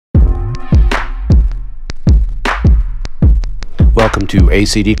Welcome to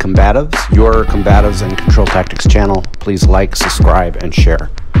ACD-Combatives, your combatives and control tactics channel. Please like, subscribe, and share.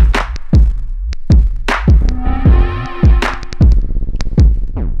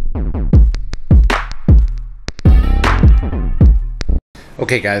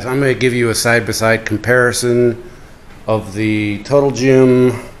 Okay guys, I'm going to give you a side-by-side comparison of the Total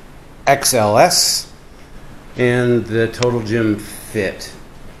Gym XLS and the Total Gym Fit,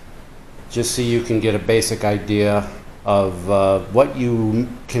 just so you can get a basic idea of what you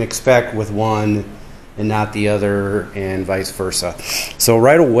can expect with one and not the other, and vice versa. So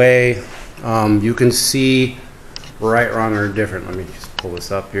right away, you can see right, wrong, or different. Let me just pull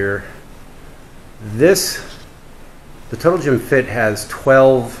this up here. The Total Gym Fit has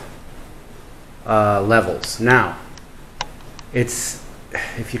 12 levels. Now, if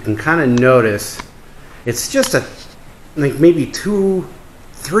you can kind of notice, it's just like maybe 2-3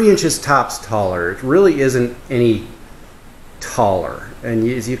 inches tops taller. It really isn't any taller, and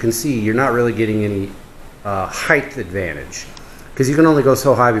as you can see, you're not really getting any height advantage, because you can only go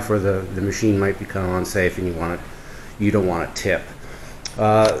so high before the machine might become unsafe and you don't want to tip.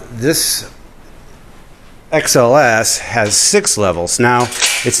 This XLS has 6 levels. Now,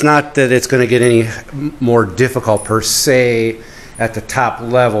 it's not that it's going to get any more difficult per se at the top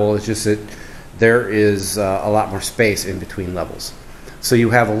level, it's just that there is a lot more space in between levels. So you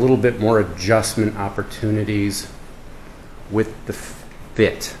have a little bit more adjustment opportunities with the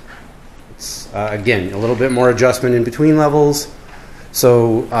Fit. It's again a little bit more adjustment in between levels,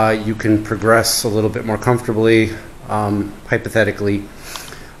 so you can progress a little bit more comfortably, hypothetically.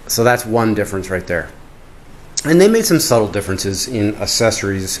 So that's one difference right there. And they made some subtle differences in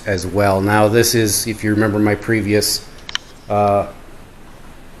accessories as well. Now this is, if you remember my previous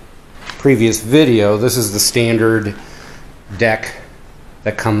video, this is the standard deck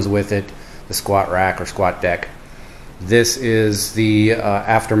that comes with it, the squat rack or squat deck. This is the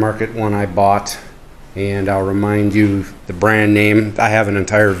aftermarket one I bought, and I'll remind you the brand name. I have an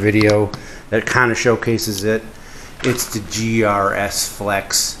entire video that kind of showcases it. It's the GRS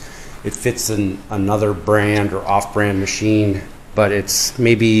Flex. It fits in another brand or off-brand machine, but it's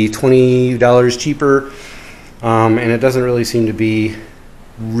maybe $20 cheaper, and it doesn't really seem to be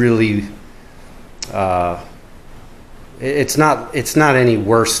really it's not any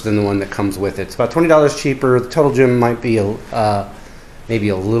worse than the one that comes with it. It's about $20 cheaper. The Total Gym might be maybe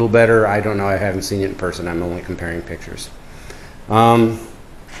a little better. I don't know. I haven't seen it in person. I'm only comparing pictures. One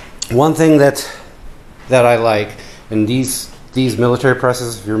thing that I like, and these military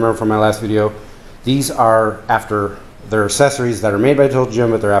presses, if you remember from my last video, these are they're accessories that are made by Total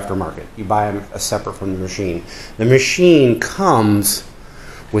Gym, but they're aftermarket. You buy them separate from the machine. The machine comes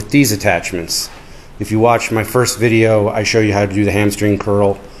with these attachments. If you watch my first video, I show you how to do the hamstring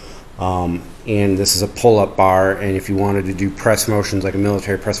curl, and this is a pull-up bar, and if you wanted to do press motions like a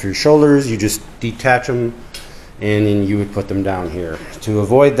military press for your shoulders, you just detach them and then you would put them down here. To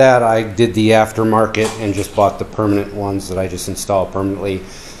avoid that, I did the aftermarket and just bought the permanent ones that I just installed permanently.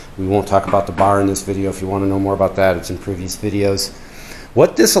 We won't talk about the bar in this video. If you want to know more about that, it's in previous videos.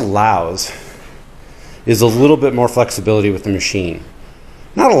 What this allows is a little bit more flexibility with the machine.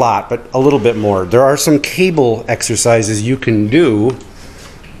 Not a lot, but a little bit more. There are some cable exercises you can do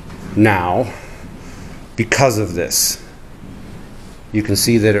now because of this. You can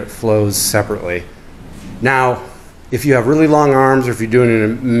see that it flows separately. Now, if you have really long arms, or if you're doing a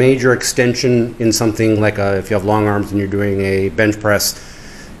major extension in something like if you have long arms and you're doing a bench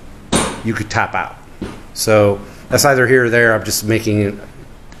press, you could tap out. So that's either here or there. I just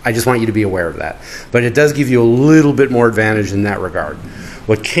want you to be aware of that. But it does give you a little bit more advantage in that regard.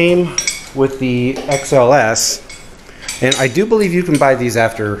 What came with the XLS, and I do believe you can buy these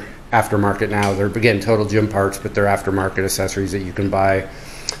aftermarket now. They're, again, Total Gym parts, but they're aftermarket accessories that you can buy.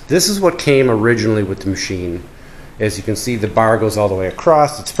 This is what came originally with the machine. As you can see, the bar goes all the way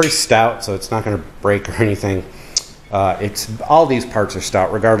across. It's pretty stout, so it's not going to break or anything. All these parts are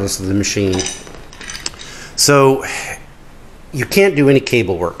stout, regardless of the machine. So you can't do any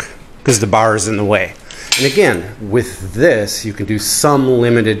cable work because the bar is in the way. And again, with this, you can do some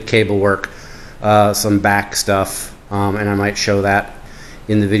limited cable work, some back stuff, and I might show that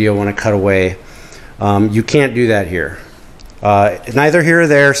in the video when I cut away. You can't do that here. Neither here or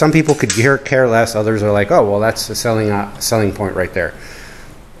there. Some people could care less. Others are like, oh, well, that's a selling point right there.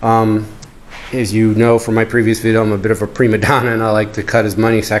 As you know from my previous video, I'm a bit of a prima donna, and I like to cut as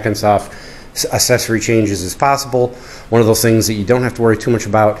many seconds off accessory changes as possible. One of those things that you don't have to worry too much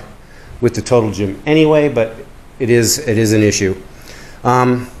about with the Total Gym anyway, but it is an issue.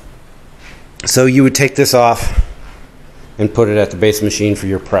 So you would take this off and put it at the base machine for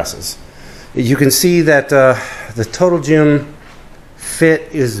your presses. You can see that the Total Gym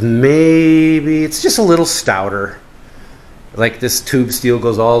fit is maybe, it's just a little stouter. Like this tube steel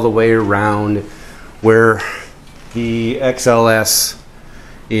goes all the way around, where the XLS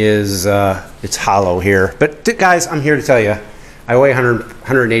is, it's hollow here. But guys, I'm here to tell you, I weigh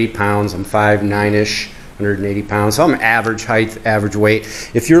 180 pounds. I'm 5'9"-ish, 180 pounds. So I'm average height, average weight.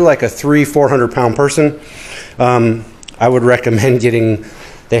 If you're like a 400 pound person, I would recommend getting,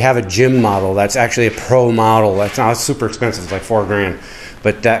 they have a gym model that's actually a pro model. That's not super expensive, it's like $4 grand.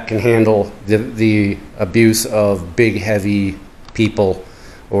 But that can handle the abuse of big, heavy people,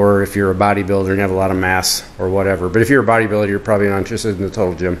 or if you're a bodybuilder and have a lot of mass or whatever. But if you're a bodybuilder, you're probably not interested in the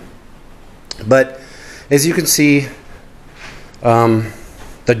total gym. But as you can see,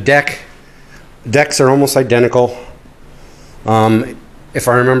 the decks are almost identical. If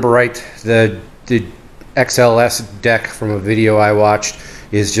I remember right, the XLS deck from a video I watched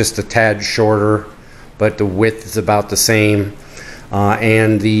is just a tad shorter, but the width is about the same.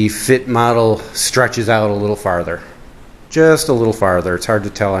 And the Fit model stretches out a little farther. Just a little farther. It's hard to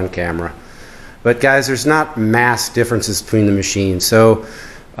tell on camera. But guys, there's not mass differences between the machines. So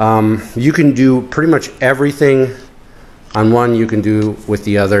you can do pretty much everything on one you can do with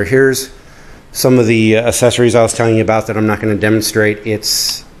the other. Here's some of the accessories I was telling you about that I'm not going to demonstrate.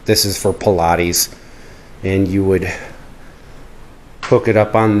 This is for Pilates. And you would hook it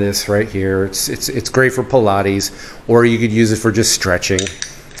up on this right here. It's great for Pilates, or you could use it for just stretching.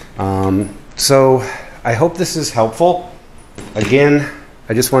 So I hope this is helpful. Again,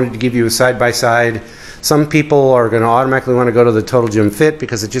 I just wanted to give you a side-by-side. Some people are going to automatically want to go to the Total Gym Fit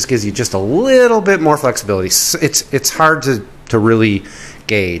because it just gives you just a little bit more flexibility. It's hard to really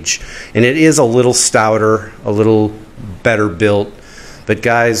gauge, and it is a little stouter, a little better built. But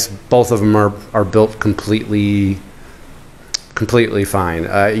guys, both of them are built completely fine.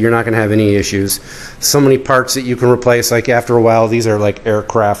 You're not going to have any issues. So many parts that you can replace. Like after a while, these are like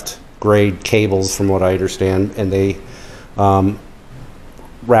aircraft grade cables, from what I understand, and they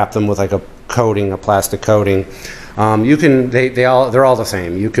wrap them with like a coating, a plastic coating. You can they're all the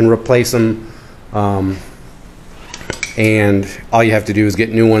same. You can replace them, and all you have to do is get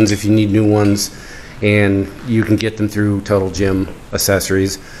new ones if you need new ones, and you can get them through Total Gym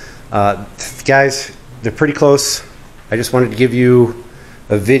Accessories. Guys, they're pretty close. I just wanted to give you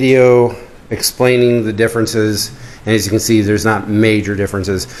a video explaining the differences, and as you can see, there's not major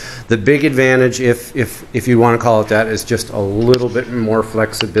differences. The big advantage, if you want to call it that, is just a little bit more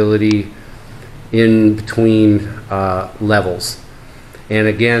flexibility in between levels. And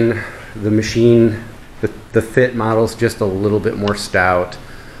again, the machine, the Fit model is just a little bit more stout,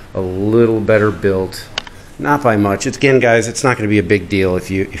 a little better built. Not by much. It's, again, guys, it's not going to be a big deal if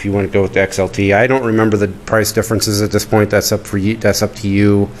you want to go with the XLT. I don't remember the price differences at this point. That's up for you. That's up to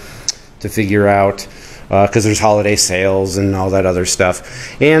you to figure out, because there's holiday sales and all that other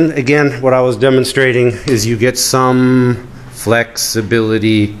stuff. And again, what I was demonstrating is you get some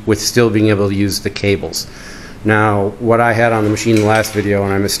flexibility with still being able to use the cables. Now, what I had on the machine in the last video,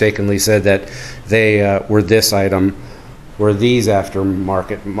 and I mistakenly said that they were this item, were these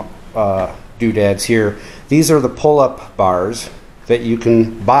aftermarket doodads here. These are the pull-up bars that you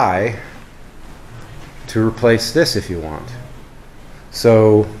can buy to replace this if you want.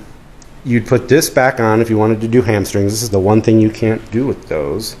 So you'd put this back on if you wanted to do hamstrings. This is the one thing you can't do with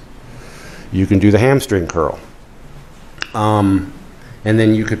those. You can do the hamstring curl. And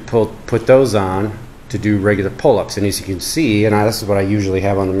then you could put those on to do regular pull-ups. And as you can see, and this is what I usually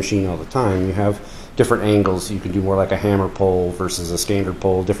have on the machine all the time, you have different angles. You can do more like a hammer pull versus a standard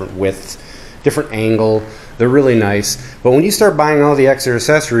pull, different widths, different angle. They're really nice. But when you start buying all the extra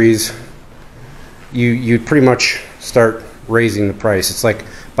accessories, you pretty much start raising the price. It's like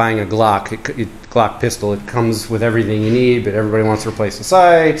buying a Glock, Glock pistol. It comes with everything you need, but everybody wants to replace the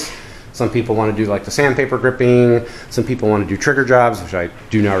sights. Some people want to do like the sandpaper gripping. Some people want to do trigger jobs, which I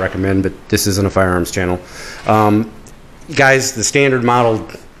do not recommend, but this isn't a firearms channel. Guys, the standard model,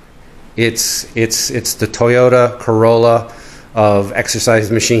 it's the Toyota Corolla of exercise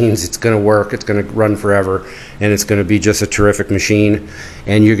machines. It's going to work, it's going to run forever, and it's going to be just a terrific machine,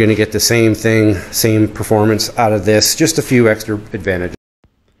 and you're going to get the same thing, same performance out of this, just a few extra advantages.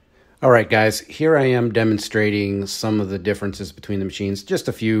 All right, guys, here I am demonstrating some of the differences between the machines, just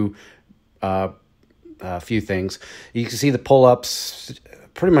a few things. You can see the pull-ups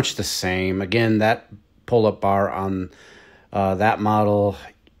pretty much the same. Again, that pull-up bar on that model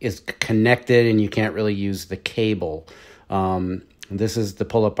is connected, and you can't really use the cable. This is the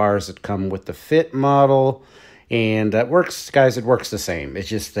pull-up bars that come with the Fit model, and that works, guys. It works the same. It's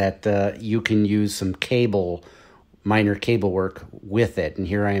just that you can use some minor cable work with it, and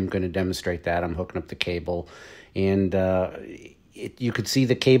here I am going to demonstrate that. I'm hooking up the cable, and you could see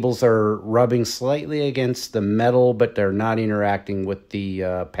the cables are rubbing slightly against the metal, but they're not interacting with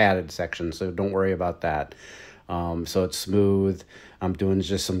the padded section, so don't worry about that. So it's smooth. I'm doing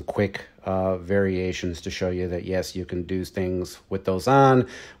just some quick variations to show you that, yes, you can do things with those on,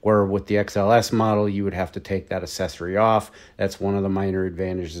 where with the XLS model, you would have to take that accessory off. That's one of the minor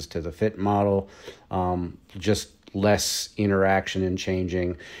advantages to the Fit model. Just less interaction and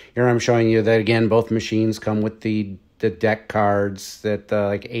changing. Here I'm showing you that, again, both machines come with the deck cards that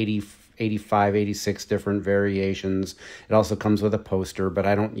like 85, 86 different variations. It also comes with a poster, but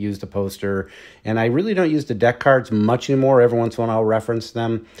I don't use the poster. And I really don't use the deck cards much anymore. Every once in a while I'll reference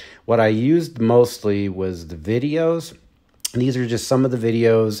them. What I used mostly was the videos. And these are just some of the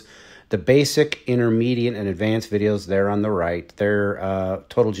videos. The basic, intermediate, and advanced videos there on the right. They're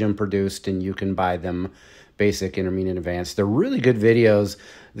Total Gym produced, and you can buy them basic, intermediate, advanced. They're really good videos.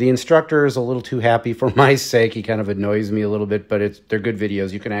 The instructor is a little too happy for my sake. He kind of annoys me a little bit, but they're good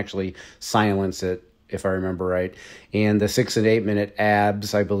videos. You can actually silence it, if I remember right. And the 6 and 8 minute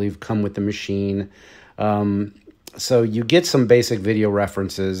abs, I believe, come with the machine. So you get some basic video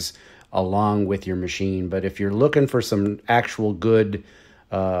references along with your machine. But if you're looking for some actual good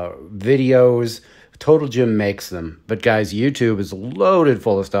videos, Total Gym makes them. But guys, YouTube is loaded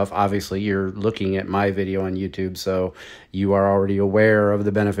full of stuff. Obviously, you're looking at my video on YouTube, so you are already aware of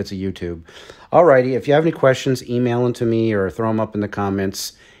the benefits of YouTube. Alrighty, if you have any questions, email them to me or throw them up in the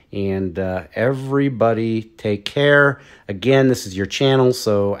comments. And everybody take care. Again, this is your channel,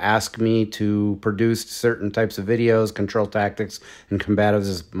 so ask me to produce certain types of videos. Control tactics and combatives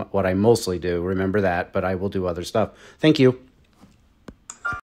is what I mostly do. Remember that, but I will do other stuff. Thank you.